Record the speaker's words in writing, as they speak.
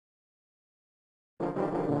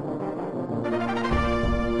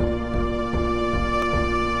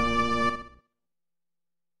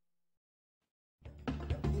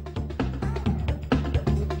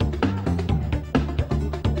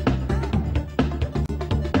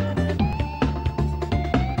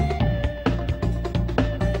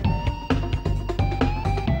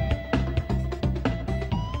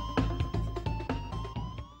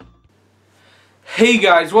Hey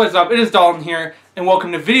guys, what is up? It is Dalton here, and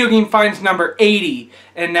welcome to Video Game Finds number 80.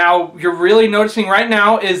 And now, you're really noticing right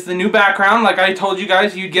now is the new background. Like I told you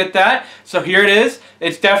guys, you'd get that. So here it is.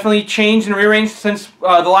 It's definitely changed and rearranged since the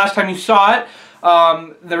last time you saw it.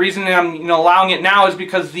 The reason I'm allowing it now is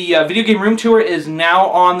because the Video Game Room Tour is now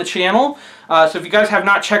on the channel. So if you guys have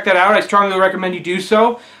not checked that out, I strongly recommend you do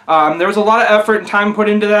so. There was a lot of effort and time put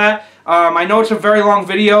into that. I know it's a very long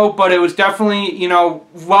video, but it was definitely,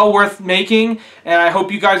 well worth making, and I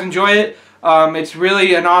hope you guys enjoy it. It's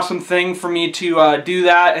really an awesome thing for me to do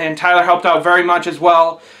that, and Tyler helped out very much as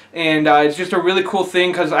well. And it's just a really cool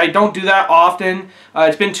thing because I don't do that often.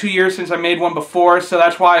 It's been 2 years since I made one before, so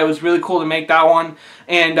that's why it was really cool to make that one.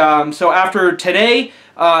 And so after today,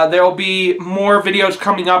 there will be more videos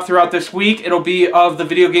coming up throughout this week. It'll be of the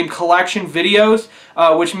video game collection videos,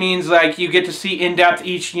 which means like you get to see in depth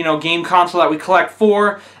each game console that we collect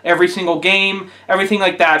for, every single game, everything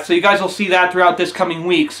like that. So you guys will see that throughout this coming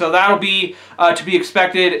week. So that'll be to be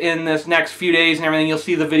expected in this next few days and everything. You'll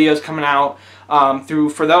see the videos coming out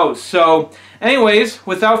for those. So anyways,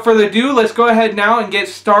 without further ado, let's go ahead now and get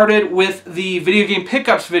started with the video game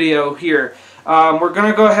pickups video here. We're going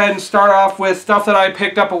to go ahead and start off with stuff that I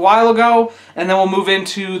picked up a while ago, and then we'll move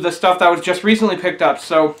into the stuff that was just recently picked up.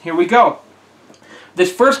 So here we go. This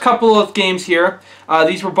first couple of games here,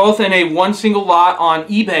 these were both in a one single lot on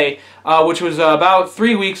eBay, which was about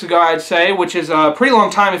 3 weeks ago, I'd say, which is a pretty long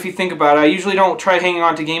time if you think about it. I usually don't try hanging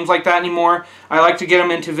on to games like that anymore. I like to get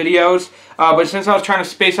them into videos, but since I was trying to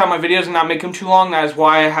space out my videos and not make them too long, that is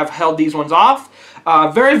why I have held these ones off.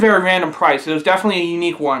 Very, very random price. It was definitely a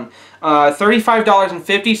unique one.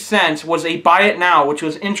 $35.50 was a buy it now, which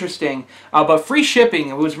was interesting, but free shipping.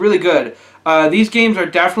 It was really good. These games are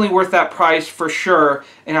definitely worth that price for sure,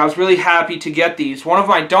 and I was really happy to get these. One of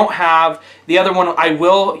them I don't have, the other one I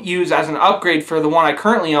will use as an upgrade for the one I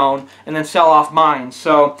currently own, and then sell off mine.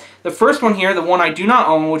 So the first one here, the one I do not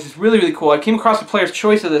own, which is really, really cool. I came across the Player's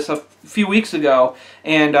Choice of this a few weeks ago,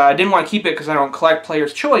 and I didn't want to keep it because I don't collect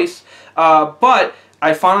Player's Choice, but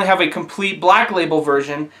I finally have a complete Black Label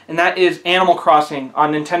version, and that is Animal Crossing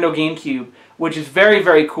on Nintendo GameCube, which is very,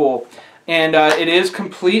 very cool. And it is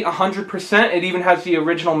complete 100%. It even has the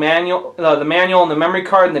original manual, the manual and the memory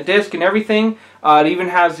card and the disc and everything. It even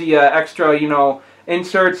has the extra,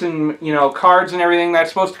 inserts and, cards and everything that's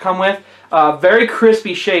supposed to come with. Very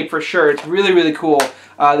crispy shape for sure. It's really, really cool.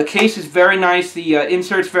 The case is very nice. The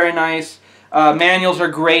insert's very nice. Manuals are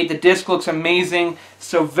great. The disc looks amazing.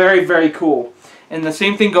 So very, very cool. And the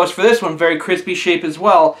same thing goes for this one, very crispy shape as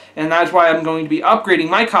well, and that's why I'm going to be upgrading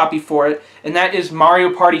my copy for it, and that is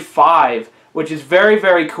Mario Party 5, which is very,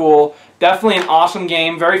 very cool. Definitely an awesome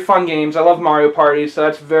game, very fun games. I love Mario Party, so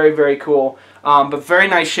that's very, very cool. But very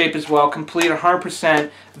nice shape as well, complete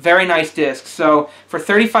 100%, very nice disc. So for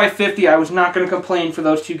 $35.50, I was not going to complain for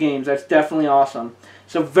those two games. That's definitely awesome.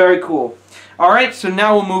 So very cool. Alright, so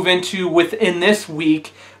now we'll move into within this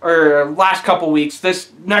week, or last couple weeks.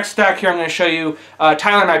 This next stack here I'm going to show you,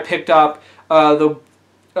 Tyler and I picked up the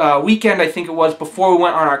weekend, I think it was, before we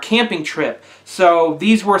went on our camping trip. So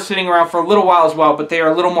these were sitting around for a little while as well, but they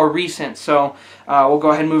are a little more recent. So we'll go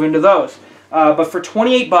ahead and move into those. But for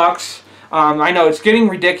 28 bucks, I know it's getting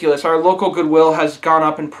ridiculous. Our local Goodwill has gone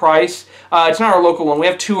up in price. It's not our local one. We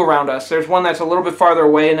have two around us. There's one that's a little bit farther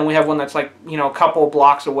away, and then we have one that's like, a couple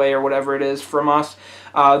blocks away or whatever it is from us.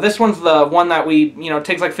 This one's the one that we, it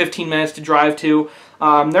takes like 15 minutes to drive to.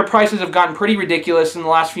 Their prices have gotten pretty ridiculous in the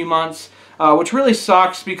last few months, which really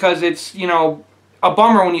sucks because it's, a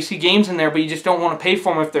bummer when you see games in there, but you just don't want to pay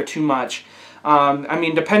for them if they're too much. I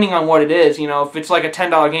mean, depending on what it is, if it's like a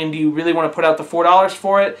 $10 game, do you really want to put out the $4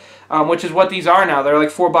 for it? Which is what these are now. They're like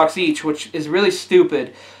 $4 each, which is really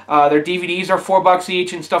stupid. Their DVDs are $4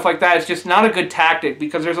 each and stuff like that. It's just not a good tactic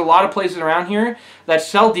because there's a lot of places around here that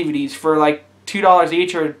sell DVDs for like $2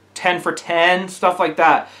 each or 10 for 10, stuff like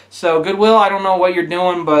that. So Goodwill, I don't know what you're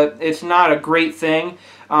doing, but it's not a great thing.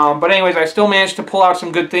 But anyways, I still managed to pull out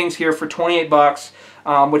some good things here for 28 bucks,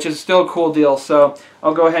 which is still a cool deal. So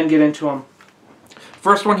I'll go ahead and get into them.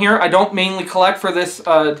 First one here, I don't mainly collect for this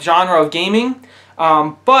genre of gaming,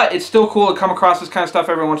 but it's still cool to come across this kind of stuff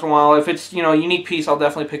every once in a while. If it's, a unique piece, I'll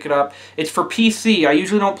definitely pick it up. It's for PC. I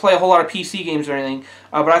usually don't play a whole lot of PC games or anything,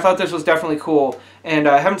 but I thought this was definitely cool. And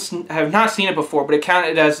I have not seen it before, but it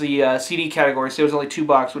counted as the CD category, so it was only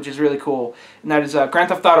 $2, which is really cool. And that is Grand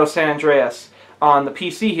Theft Auto San Andreas on the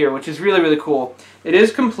PC here, which is really, really cool. It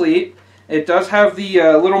is complete. It does have the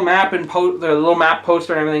little map and the little map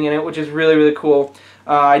poster and everything in it, which is really, really cool.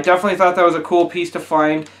 I definitely thought that was a cool piece to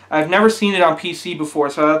find. I've never seen it on PC before,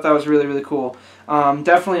 so I thought that was really, really cool.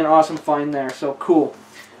 Definitely an awesome find there, so cool.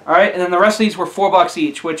 All right, and then the rest of these were $4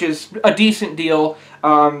 each, which is a decent deal.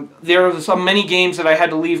 There was so many games that I had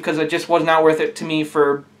to leave because it just was not worth it to me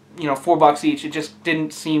for, you know, $4 each. It just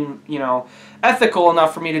didn't seem, you know, ethical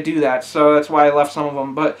enough for me to do that. So that's why I left some of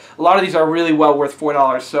them. But a lot of these are really well worth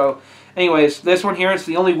 $4. So anyways, this one here is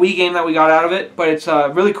the only Wii game that we got out of it, but it's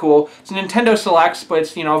really cool. It's a Nintendo Selects, but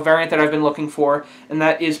it's, you know, a variant that I've been looking for, and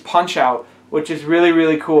that is Punch-Out, which is really,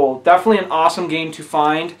 really cool. Definitely an awesome game to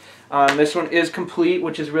find. This one is complete,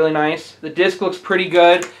 which is really nice. The disc looks pretty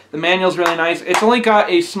good. The manual's really nice. It's only got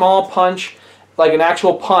a small punch, like an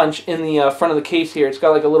actual punch, in the front of the case here. It's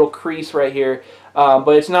got like a little crease right here,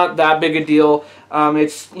 but it's not that big a deal.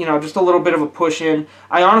 It's, you know, just a little bit of a push in.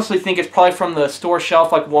 I honestly think it's probably from the store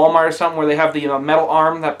shelf, like Walmart or something, where they have the metal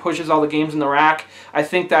arm that pushes all the games in the rack. I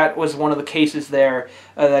think that was one of the cases there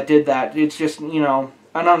that did that. It's just, you know,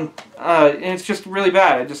 it's just really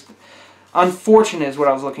bad. Unfortunate is what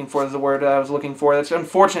I was looking for, is the word I was looking for. It's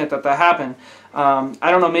unfortunate that that happened. I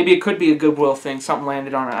don't know, maybe it could be a Goodwill thing. Something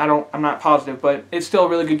landed on it. I'm not positive, but it's still a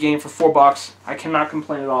really good game for $4. I cannot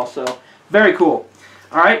complain at all, so very cool.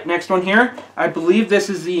 Alright, next one here. I believe this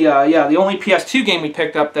is the only PS2 game we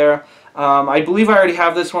picked up there. I believe I already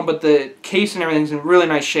have this one, but the case and everything's in really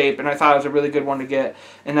nice shape, and I thought it was a really good one to get,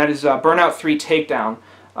 and that is Burnout 3 Takedown.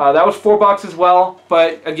 That was $4 as well,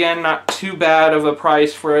 but again, not too bad of a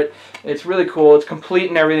price for it. It's really cool. It's complete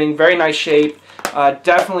and everything. Very nice shape.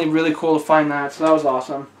 Definitely really cool to find that, so that was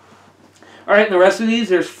awesome. Alright, the rest of these,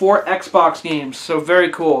 there's 4 Xbox games, so very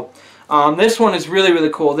cool. This one is really, really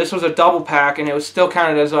cool. This was a double pack, and it was still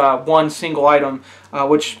counted as one single item,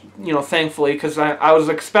 which, you know, thankfully, because I was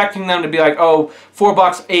expecting them to be like, oh,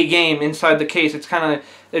 $4 a game inside the case. It's kind of,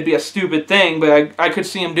 it'd be a stupid thing, but I could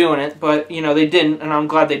see them doing it, but, you know, they didn't, and I'm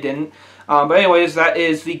glad they didn't. But anyways, that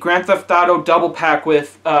is the Grand Theft Auto double pack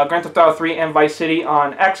with Grand Theft Auto 3 and Vice City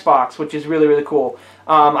on Xbox, which is really, really cool.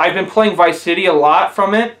 I've been playing Vice City a lot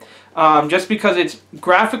from it, just because it's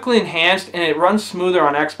graphically enhanced and it runs smoother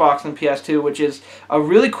on Xbox than PS2, which is a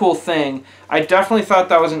really cool thing. I definitely thought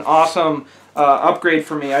that was an awesome upgrade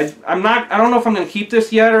for me. I don't know if I'm going to keep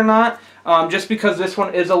this yet or not, just because this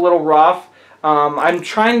one is a little rough. I'm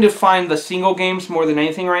trying to find the single games more than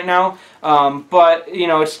anything right now, but, you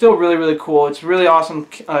know, it's still really, really cool. It's a really awesome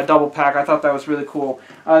double pack. I thought that was really cool.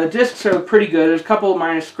 The discs are pretty good. There's a couple of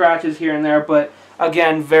minor scratches here and there, but,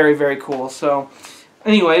 again, very, very cool. So,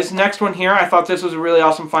 anyways, next one here, I thought this was a really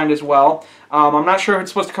awesome find as well. I'm not sure if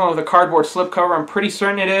it's supposed to come with a cardboard slipcover. I'm pretty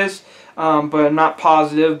certain it is, but I'm not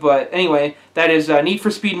positive. But anyway, that is Need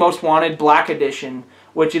for Speed Most Wanted Black Edition,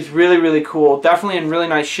 which is really, really cool. Definitely in really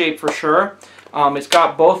nice shape for sure. It's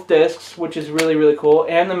got both discs, which is really, really cool,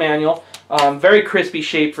 and the manual. Very crispy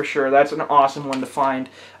shape for sure. That's an awesome one to find.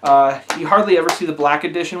 You hardly ever see the Black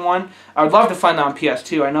Edition one. I would love to find that on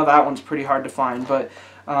PS2. I know that one's pretty hard to find, but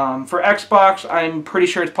for Xbox, I'm pretty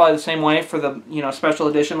sure it's probably the same way for the, you know, special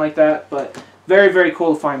edition like that. But very, very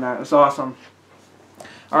cool to find that. It's awesome.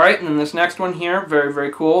 All right, and then this next one here, very,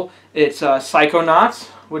 very cool. It's Psychonauts,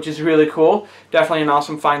 which is really cool. Definitely an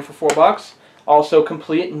awesome find for $4. Also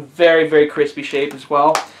complete and very, very crispy shape as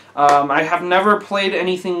well. I have never played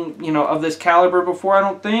anything, you know, of this caliber before, I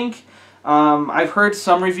don't think. I've heard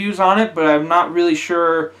some reviews on it, but I'm not really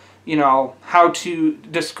sure, you know, how to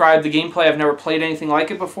describe the gameplay. I've never played anything like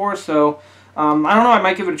it before, so I don't know. I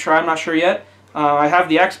might give it a try. I'm not sure yet. I have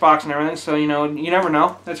the Xbox and everything, so, you know, you never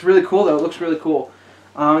know. That's really cool, though. It looks really cool.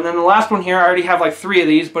 And then the last one here, I already have like 3 of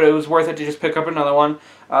these, but it was worth it to just pick up another one.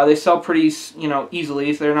 They sell pretty, you know,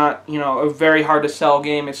 easily. They're not, you know, a very hard to sell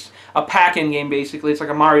game. It's a pack-in game, basically. It's like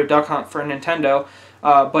a Mario Duck Hunt for a Nintendo.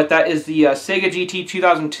 But that is the Sega GT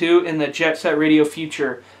 2002 and the Jet Set Radio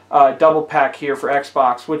Future double pack here for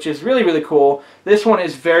Xbox, which is really, really cool. This one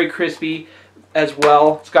is very crispy as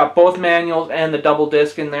well. It's got both manuals and the double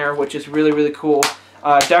disc in there, which is really, really cool.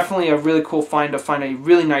 Definitely a really cool find to find a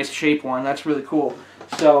really nice shape one. That's really cool.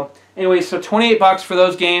 So, anyway, so $28 for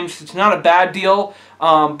those games. It's not a bad deal,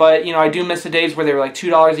 but, you know, I do miss the days where they were like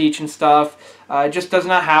 $2 each and stuff. It just does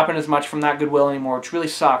not happen as much from that Goodwill anymore, which really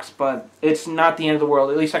sucks, but it's not the end of the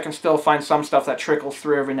world. At least I can still find some stuff that trickles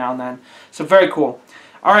through every now and then. So, very cool.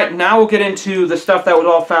 Alright, now we'll get into the stuff that was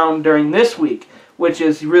all found during this week, which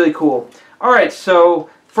is really cool. Alright, so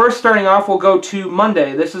first starting off, we'll go to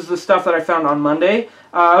Monday. This is the stuff that I found on Monday.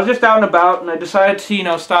 I was just out and about, and I decided to, you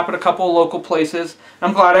know, stop at a couple of local places.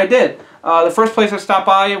 I'm glad I did. The first place I stopped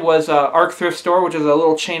by was Arc Thrift Store, which is a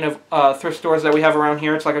little chain of thrift stores that we have around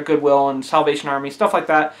here. It's like a Goodwill and Salvation Army, stuff like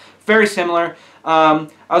that. Very similar. I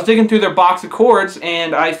was digging through their box of cords,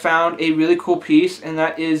 and I found a really cool piece, and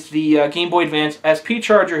that is the Game Boy Advance SP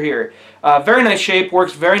charger here. Very nice shape,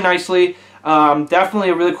 works very nicely. Definitely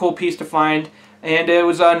a really cool piece to find. and it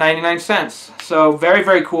was 99 cents. So very,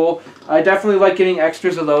 very cool. I definitely like getting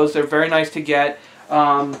extras of those. They're very nice to get.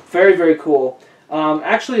 Very, very cool.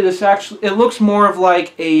 Actually, it looks more of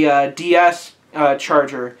like a DS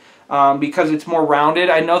charger because it's more rounded.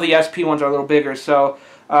 I know the SP ones are a little bigger, so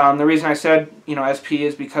the reason I said, SP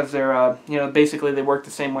is because they're, basically they work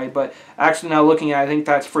the same way. But actually now looking at it, I think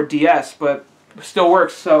that's for DS, but still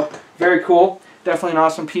works. So very cool. Definitely an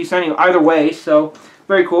awesome piece anyway, either way. So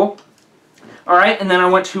very cool. All right, and then I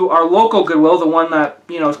went to our local Goodwill, the one that,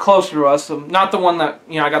 is closer to us. So not the one that,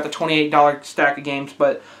 I got the $28 stack of games,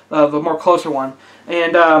 but the more closer one.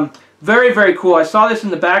 And very, very cool. I saw this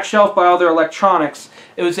in the back shelf by all their electronics.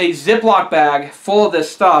 It was a Ziploc bag full of this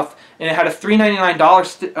stuff, and it had a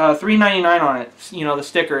 $3.99 on it. The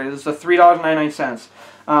sticker. It was the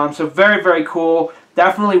 $3.99. So very, very cool.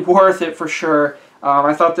 Definitely worth it for sure.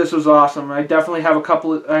 I thought this was awesome. I definitely have a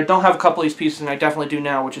couple. I don't have a couple of these pieces, and I definitely do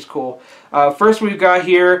now, which is cool. First, we've got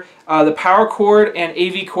here the power cord and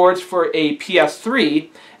AV cords for a PS3.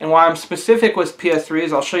 And why I'm specific with PS3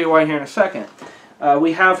 is I'll show you why here in a second.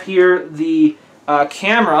 We have here the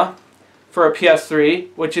camera for a PS3,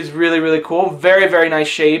 which is really, really cool. Very, very nice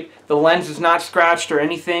shape. The lens is not scratched or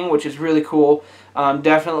anything, which is really cool.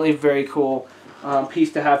 Definitely very cool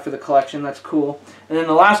piece to have for the collection. That's cool. And then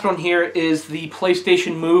the last one here is the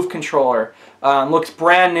PlayStation Move controller. Looks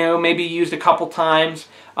brand new, maybe used a couple times,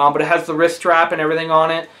 but it has the wrist strap and everything on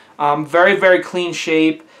it. Very, very clean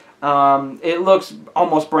shape. It looks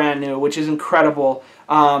almost brand new, which is incredible.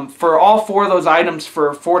 For all four of those items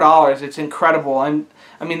for $4, it's incredible.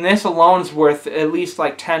 I mean, this alone's worth at least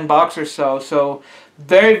like $10 or so. So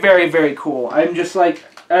very, very, very cool. I'm just like,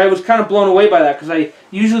 I was kind of blown away by that because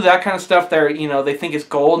usually that kind of stuff they think is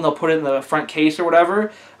gold and they'll put it in the front case or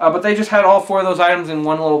whatever. But they just had all four of those items in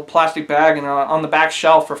one little plastic bag and on the back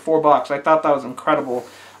shelf for $4. I thought that was incredible.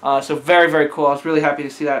 So very, very cool. I was really happy to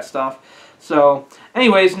see that stuff. So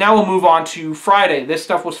anyways, now we'll move on to Friday. This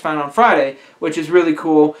stuff was found on Friday, which is really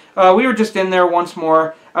cool. We were just in there once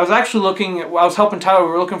more. I was actually I was helping Tyler.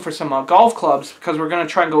 We were looking for some golf clubs because we're going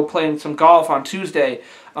to try and go play some golf on Tuesday.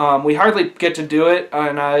 We hardly get to do it,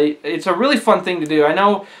 and it's a really fun thing to do. I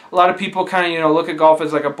know a lot of people kind of look at golf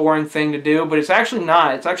as like a boring thing to do, but it's actually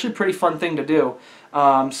not. It's actually a pretty fun thing to do.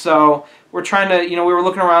 So we're trying to, we were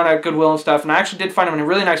looking around at Goodwill and stuff, and I actually did find them in a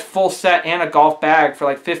really nice full set and a golf bag for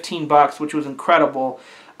like $15, which was incredible.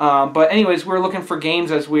 But anyways, we were looking for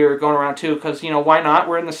games as we were going around too, because, why not?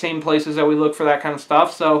 We're in the same places that we look for that kind of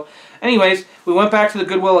stuff. So anyways, we went back to the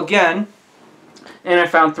Goodwill again, and I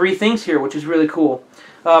found three things here, which is really cool.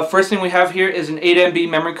 First thing we have here is an 8MB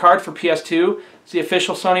memory card for PS2. It's the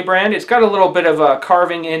official Sony brand. It's got a little bit of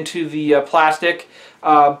carving into the plastic,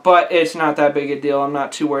 but it's not that big a deal. I'm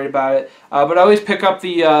not too worried about it. But I always pick up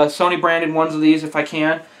the Sony branded ones of these if I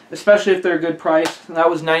can, especially if they're a good price. And that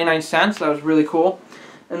was 99 cents. That was really cool.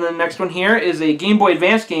 And then the next one here is a Game Boy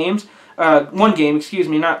Advance games. One game, excuse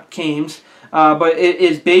me, not games. But it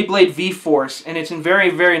is Beyblade V-Force, and it's in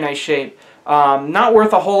very, very nice shape. Not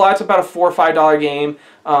worth a whole lot. It's about a $4 or $5 game.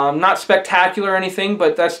 Not spectacular or anything,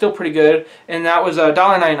 but that's still pretty good. And that was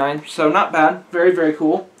 $1.99, so not bad. Very, very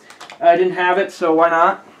cool. I didn't have it, so why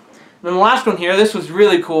not? And then the last one here, this was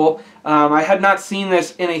really cool. I had not seen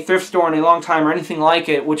this in a thrift store in a long time or anything like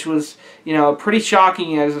it, which was, pretty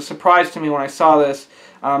shocking as a surprise to me when I saw this.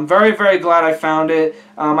 I'm very, very glad I found it.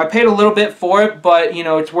 I paid a little bit for it, but,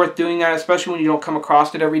 it's worth doing that, especially when you don't come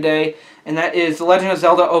across it every day. And that is The Legend of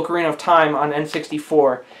Zelda Ocarina of Time on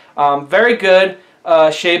N64. Very good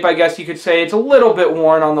shape, I guess you could say. It's a little bit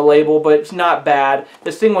worn on the label, but it's not bad.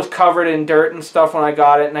 This thing was covered in dirt and stuff when I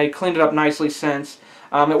got it, and I cleaned it up nicely since.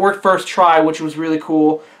 It worked first try, which was really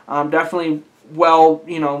cool. Definitely well,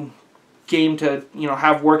 game to,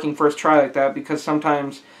 have working first try like that, because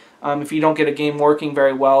sometimes if you don't get a game working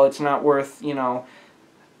very well, it's not worth,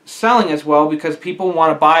 selling as well, because people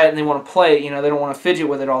want to buy it and they want to play it. They don't want to fidget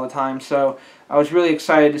with it all the time. So I was really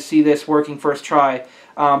excited to see this working first try.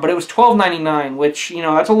 But it was $12.99, which,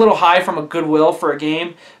 that's a little high from a Goodwill for a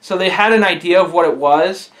game. So they had an idea of what it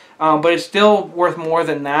was, but it's still worth more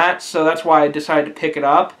than that. So that's why I decided to pick it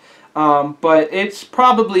up. But it's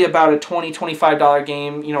probably about a $20, $25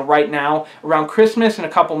 game, right now. Around Christmas in a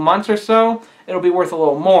couple months or so, it'll be worth a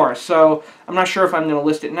little more. So I'm not sure if I'm going to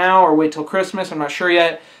list it now or wait till Christmas. I'm not sure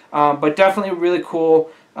yet. But definitely really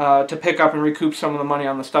cool to pick up and recoup some of the money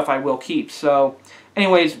on the stuff I will keep. So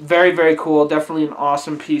anyways, very, very cool. Definitely an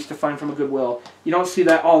awesome piece to find from a Goodwill. You don't see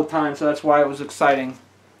that all the time, so that's why it was exciting.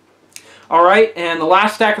 Alright, and the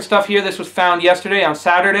last stack of stuff here, this was found yesterday on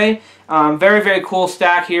Saturday. Very, very cool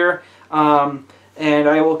stack here. And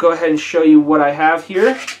I will go ahead and show you what I have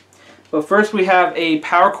here. But first we have a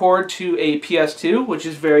power cord to a PS2, which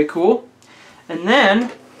is very cool. And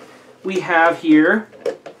then we have here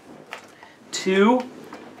two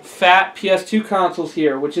fat PS2 consoles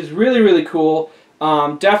here, which is really, really cool.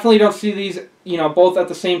 Definitely don't see these, you know, both at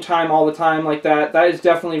the same time all the time like that. That is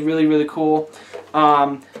definitely really, really cool.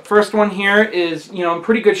 First one here is, you know, in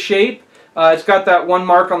pretty good shape. It's got that one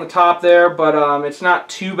mark on the top there, but it's not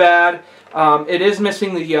too bad. It is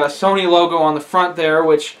missing the Sony logo on the front there,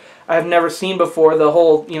 which I've never seen before. The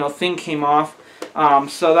whole, you know, thing came off.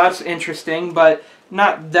 So that's interesting, but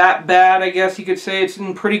not that bad, I guess you could say. It's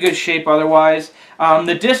in pretty good shape otherwise.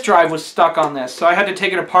 The disk drive was stuck on this, so I had to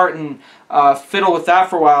take it apart and fiddle with that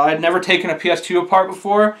for a while. I had never taken a PS2 apart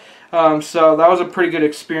before, so that was a pretty good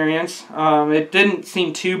experience. It didn't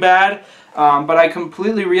seem too bad. But I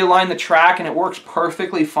completely realigned the track and it works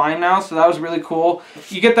perfectly fine now, so that was really cool.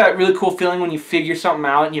 You get that really cool feeling when you figure something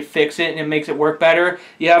out and you fix it and it makes it work better.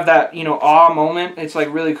 You have that, you know, awe moment. It's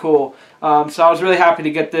like really cool. So I was really happy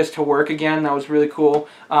to get this to work again. That was really cool.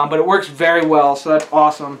 But it works very well, so that's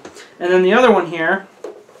awesome. And then the other one here,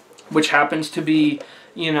 which happens to be,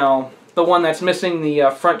 you know, the one that's missing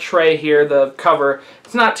the front tray here, the cover.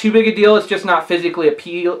 It's not too big a deal. It's just not physically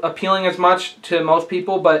appealing as much to most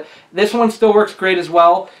people, but this one still works great as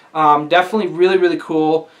well. Definitely really, really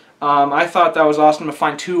cool. I thought that was awesome to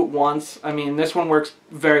find two at once. I mean, this one works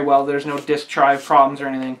very well. There's no disk drive problems or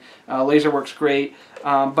anything. Laser works great.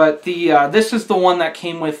 But this is the one that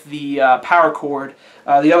came with the power cord.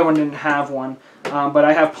 The other one didn't have one. But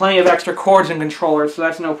I have plenty of extra cords and controllers, so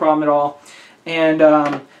that's no problem at all.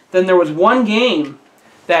 And then there was one game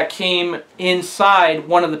that came inside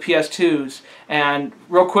one of the PS2s. And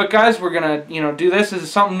real quick, guys, we're gonna, you know, do this. This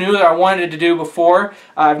is something new that I wanted to do before.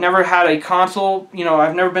 I've never had a console, you know,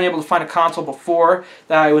 I've never been able to find a console before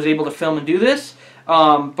that I was able to film and do this.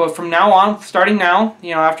 But from now on, starting now,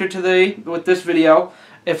 you know, after today with this video,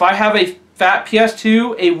 if I have a fat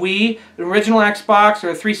PS2, a Wii, an original Xbox, or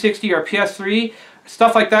a 360 or a PS3,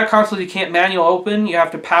 stuff like that, consoles you can't manual open, you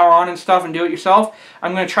have to power on and stuff and do it yourself,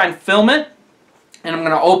 I'm going to try and film it, and I'm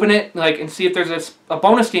going to open it and see if there's a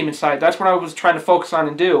bonus game inside. That's what I was trying to focus on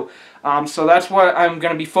and do. So that's what I'm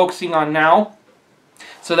going to be focusing on now.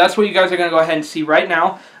 So that's what you guys are going to go ahead and see right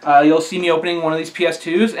now. You'll see me opening one of these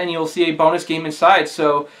PS2s, and you'll see a bonus game inside.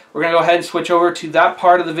 So we're going to go ahead and switch over to that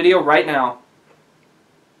part of the video right now.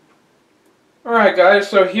 Alright guys,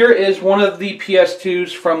 so here is one of the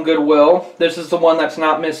PS2s from Goodwill. This is the one that's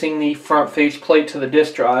not missing the front face plate to the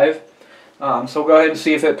disk drive. So we'll go ahead and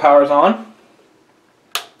see if it powers on.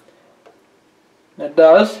 It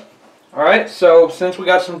does. Alright, so since we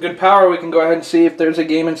got some good power, we can go ahead and see if there's a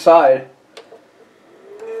game inside.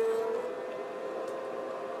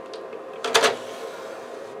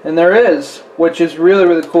 And there is, which is really,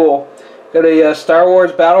 really cool. Got a Star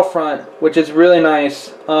Wars Battlefront, which is really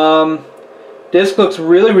nice. Disc looks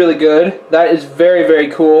really, really good. That is very, very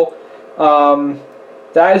cool.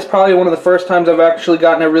 That is probably one of the first times I've actually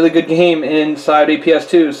gotten a really good game inside a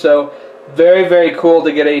PS2. So, very, very cool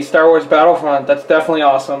to get a Star Wars Battlefront. That's definitely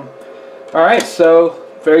awesome. Alright, so,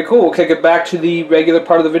 very cool. We'll kick it back to the regular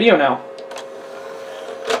part of the video now.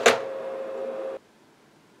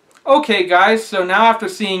 Okay, guys, so now after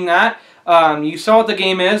seeing that, you saw what the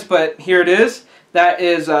game is, but here it is. That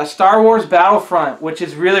is Star Wars Battlefront, which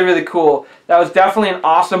is really, really cool. That was definitely an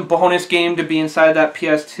awesome bonus game to be inside that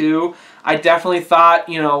PS2. I definitely thought,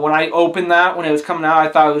 you know, when I opened that, when it was coming out, I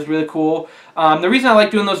thought it was really cool. The reason I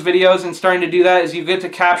like doing those videos and starting to do that is you get to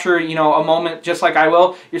capture, you know, a moment just like I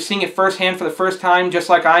will. You're seeing it firsthand for the first time, just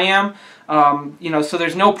like I am. You know, so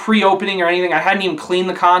there's no pre-opening or anything. I hadn't even cleaned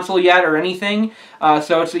the console yet or anything.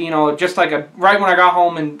 So it's, you know, just like right when I got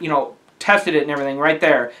home and, you know, tested it and everything right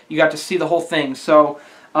there. You got to see the whole thing. So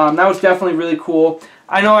that was definitely really cool.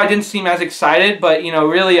 I know I didn't seem as excited, but, you know,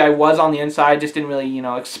 really I was on the inside. Just didn't really, you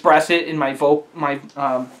know, express it in my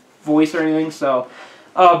voice or anything. So,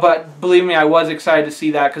 but believe me, I was excited to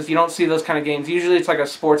see that because you don't see those kind of games. Usually it's like a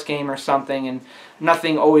sports game or something and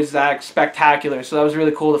nothing always that spectacular. So that was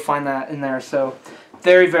really cool to find that in there. So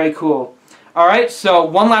very, very cool. Alright, so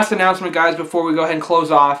one last announcement, guys, before we go ahead and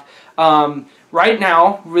close off. Right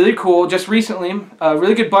now, really cool, just recently, a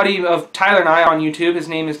really good buddy of Tyler and I on YouTube, his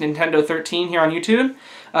name is Nintendo13 here on YouTube.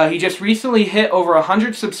 He just recently hit over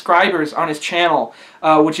 100 subscribers on his channel,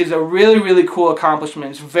 which is a really, really cool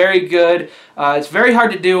accomplishment. It's very good. It's very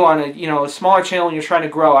hard to do on a smaller channel when you're trying to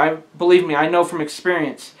grow. Believe me, I know from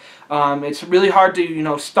experience. It's really hard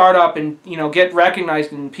to start up and get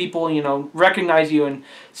recognized and people recognize you and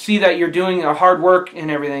see that you're doing hard work and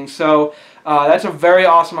everything. So that's a very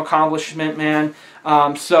awesome accomplishment, man.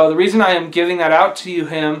 So the reason I am giving that out to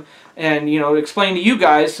him and explain to you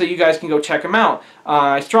guys so you guys can go check him out.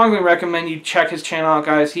 I strongly recommend you check his channel out,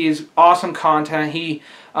 guys. He is awesome content. He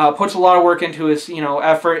puts a lot of work into his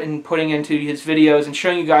effort and putting into his videos and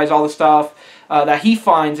showing you guys all the stuff that he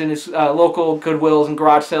finds in his local Goodwills and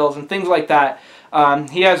garage sales and things like that.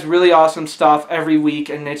 He has really awesome stuff every week,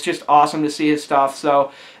 and it's just awesome to see his stuff.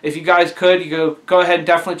 So if you guys could, you go ahead and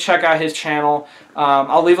definitely check out his channel.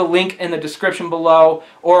 I'll leave a link in the description below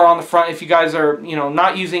or on the front if you guys are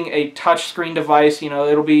not using a touch screen device.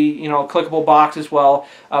 It'll be a clickable box as well.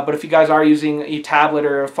 But if you guys are using a tablet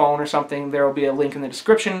or a phone or something, there will be a link in the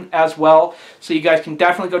description as well. So you guys can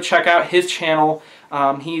definitely go check out his channel.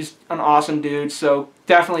 He's an awesome dude, so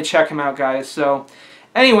definitely check him out, guys. So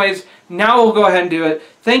anyways, now we'll go ahead and do it.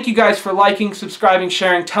 Thank you guys for liking, subscribing,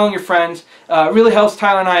 sharing, telling your friends. It really helps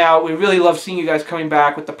Tyler and I out. We really love seeing you guys coming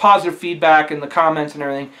back with the positive feedback and the comments and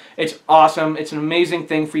everything. It's awesome. It's an amazing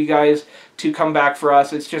thing for you guys to come back for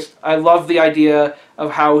us. It's just, I love the idea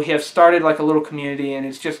of how we have started like a little community, and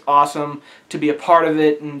it's just awesome to be a part of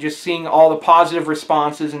it and just seeing all the positive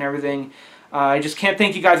responses and everything. I just can't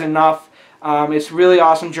thank you guys enough. It's a really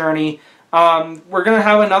awesome journey. We're going to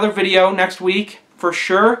have another video next week for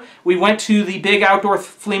sure. We went to the big outdoor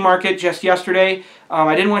flea market just yesterday.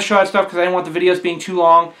 I didn't want to show that stuff because I didn't want the videos being too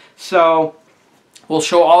long. So we'll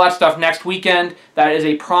show all that stuff next weekend. That is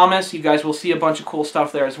a promise. You guys will see a bunch of cool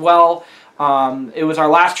stuff there as well. It was our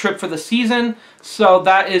last trip for the season, so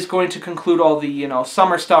that is going to conclude all the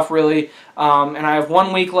summer stuff really. And I have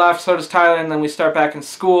 1 week left, so does Tyler, and then we start back in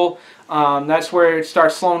school. That's where it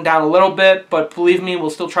starts slowing down a little bit, but believe me,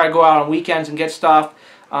 we'll still try to go out on weekends and get stuff.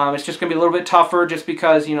 It's just going to be a little bit tougher just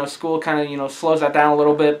because, school kind of, slows that down a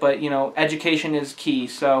little bit, but, education is key.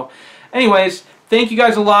 So, anyways, thank you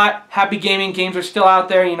guys a lot. Happy gaming. Games are still out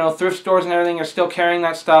there. Thrift stores and everything are still carrying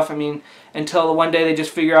that stuff. I mean, until one day they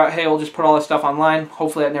just figure out, hey, we'll just put all this stuff online.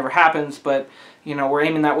 Hopefully that never happens, but, we're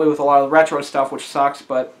aiming that way with a lot of the retro stuff, which sucks.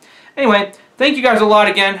 But, anyway, thank you guys a lot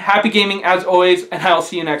again. Happy gaming as always, and I'll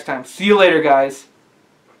see you next time. See you later, guys.